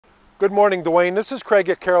Good morning, Dwayne. This is Craig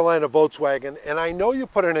at Carolina Volkswagen, and I know you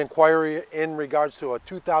put an inquiry in regards to a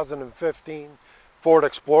 2015 Ford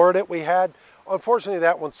Explorer that we had. Unfortunately,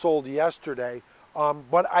 that one sold yesterday,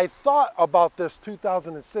 but I thought about this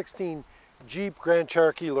 2016 Jeep Grand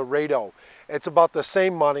Cherokee Laredo. It's about the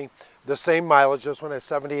same money, the same mileage. This one has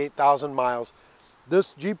 78,000 miles.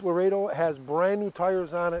 This Jeep Laredo has brand new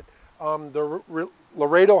tires on it. The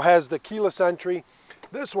Laredo has the keyless entry.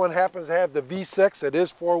 This one happens to have the V6. It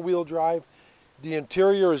is four-wheel drive. The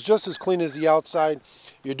interior is just as clean as the outside.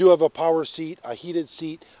 You do have a power seat, a heated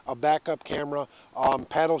seat, a backup camera,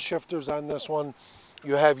 paddle shifters on this one.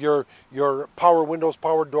 You have your power windows,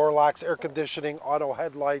 power door locks, air conditioning, auto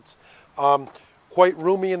headlights. Quite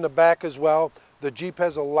roomy in the back as well. The Jeep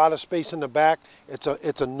has a lot of space in the back. It's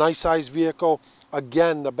a nice sized vehicle.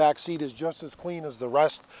 Again, the back seat is just as clean as the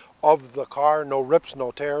rest of the car. No rips,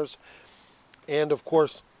 no tears. And of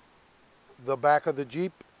course, the back of the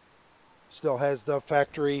Jeep still has the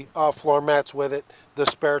factory floor mats with it, the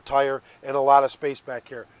spare tire, and a lot of space back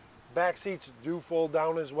here. Back seats do fold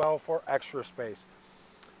down as well for extra space.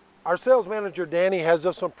 Our sales manager, Danny, has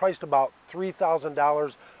this one priced about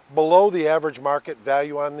 $3,000 below the average market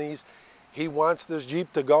value on these. He wants this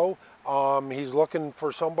Jeep to go. He's looking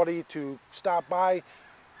for somebody to stop by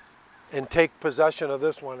and take possession of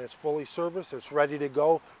this one. It's fully serviced, it's ready to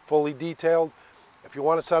go, fully detailed. If you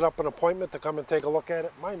want to set up an appointment to come and take a look at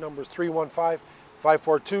it, my number is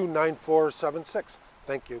 315-542-9476.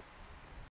 Thank you.